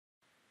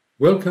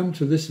Welcome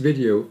to this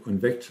video on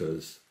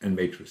vectors and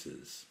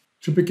matrices.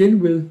 To begin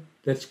with,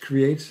 let's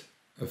create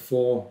a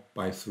 4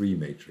 by 3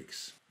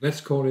 matrix.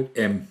 Let's call it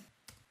M.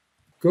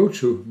 Go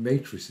to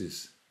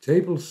Matrices,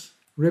 Tables,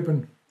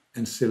 ribbon,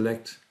 and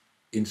select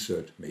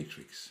Insert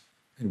Matrix.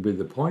 And with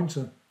the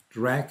pointer,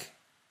 drag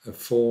a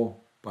 4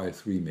 by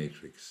 3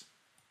 matrix.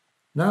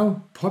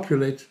 Now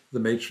populate the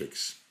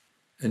matrix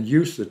and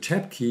use the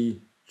Tab key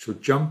to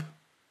jump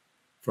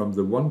from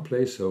the one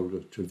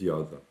placeholder to the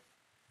other.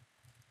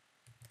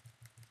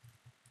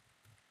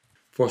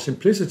 For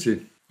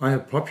simplicity, I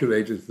have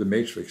populated the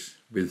matrix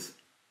with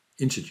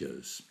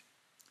integers,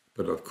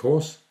 but of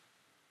course,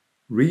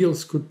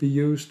 reals could be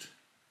used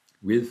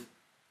with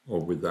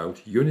or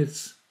without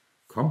units,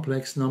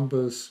 complex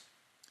numbers,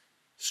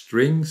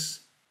 strings,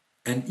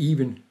 and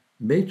even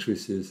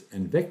matrices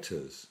and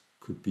vectors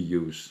could be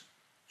used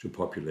to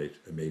populate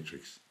a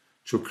matrix,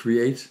 to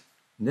create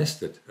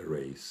nested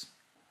arrays.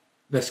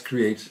 Let's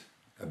create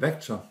a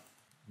vector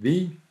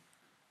V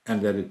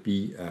and let it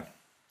be a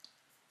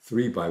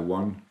 3 by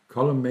 1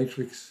 column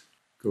matrix.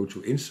 Go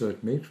to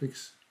Insert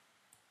Matrix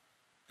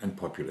and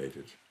populate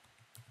it.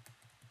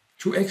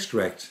 To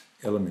extract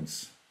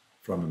elements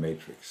from a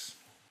matrix,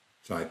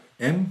 type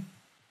M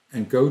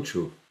and go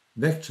to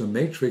Vector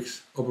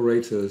Matrix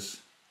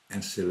Operators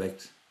and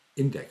select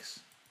Index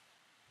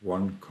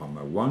 1,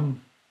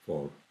 1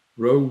 for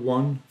row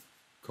 1,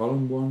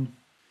 column 1.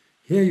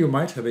 Here you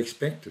might have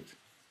expected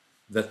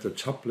that the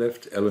top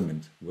left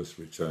element was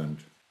returned.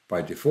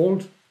 By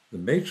default, the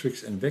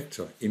matrix and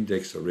vector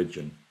index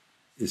origin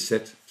is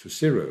set to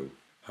 0.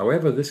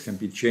 However, this can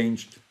be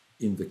changed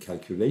in the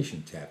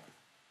Calculation tab.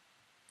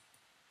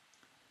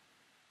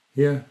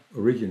 Here,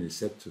 origin is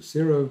set to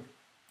 0,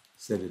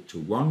 set it to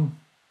 1,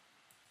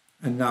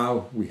 and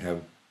now we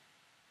have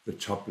the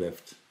top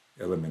left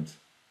element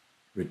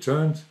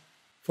returned.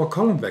 For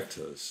column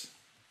vectors,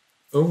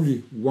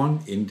 only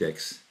one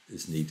index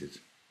is needed.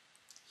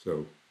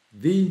 So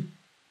V,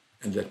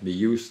 and let me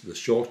use the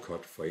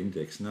shortcut for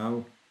index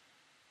now,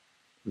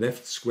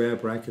 left square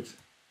bracket,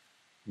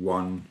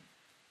 1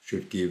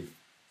 should give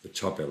the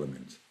top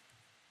element.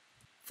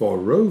 For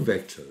row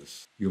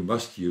vectors, you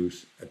must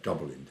use a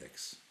double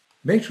index.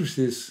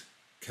 Matrices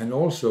can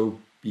also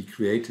be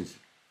created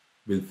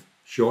with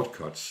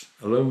shortcuts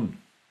alone.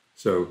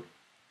 So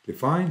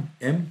define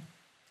M, :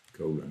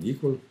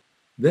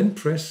 then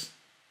press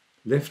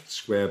left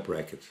square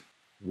bracket,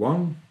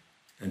 1,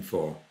 and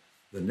for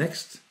the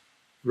next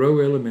row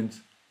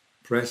element,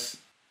 press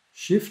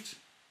Shift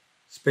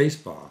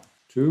spacebar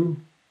 2,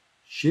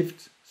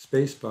 Shift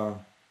spacebar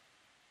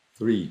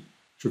 3.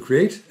 To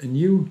create a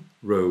new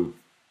row,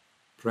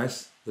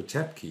 press the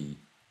Tab key,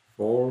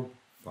 4,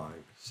 5,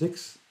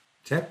 6,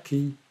 Tab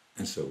key,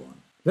 and so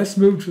on. Let's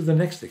move to the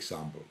next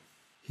example.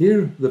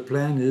 Here the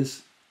plan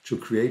is to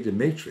create a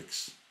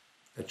matrix,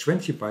 a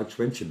 20 by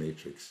 20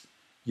 matrix,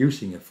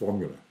 using a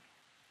formula.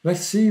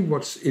 Let's see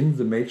what's in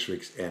the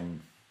matrix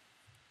N.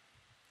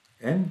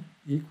 N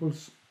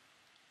equals,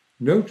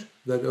 note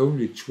that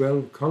only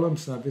 12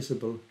 columns are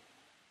visible,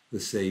 the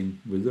same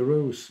with the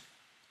rows.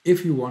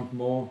 If you want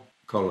more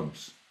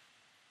columns,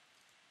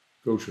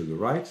 go to the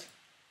right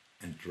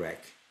and drag.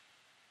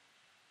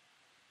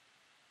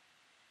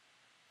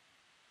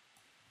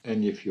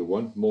 And if you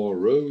want more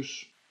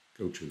rows,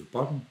 go to the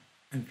bottom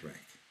and drag.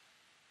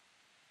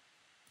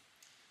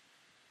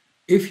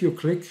 If you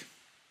click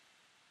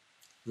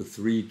the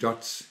 3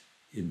 dots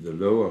in the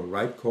lower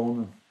right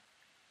corner,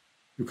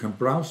 you can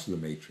browse the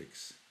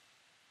matrix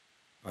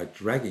by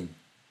dragging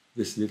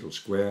this little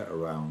square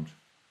around.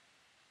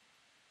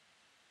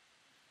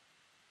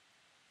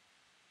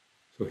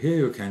 So here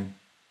you can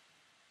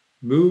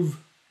move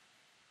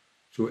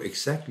to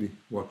exactly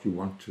what you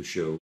want to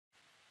show.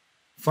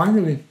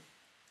 Finally,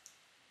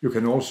 you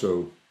can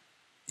also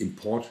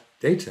import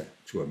data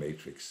to a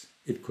matrix.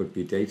 It could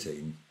be data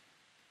in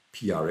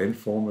PRN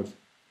format,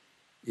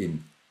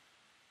 in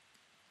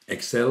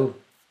Excel,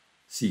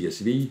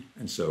 CSV,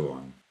 and so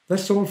on.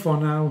 That's all for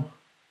now.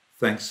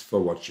 Thanks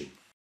for watching.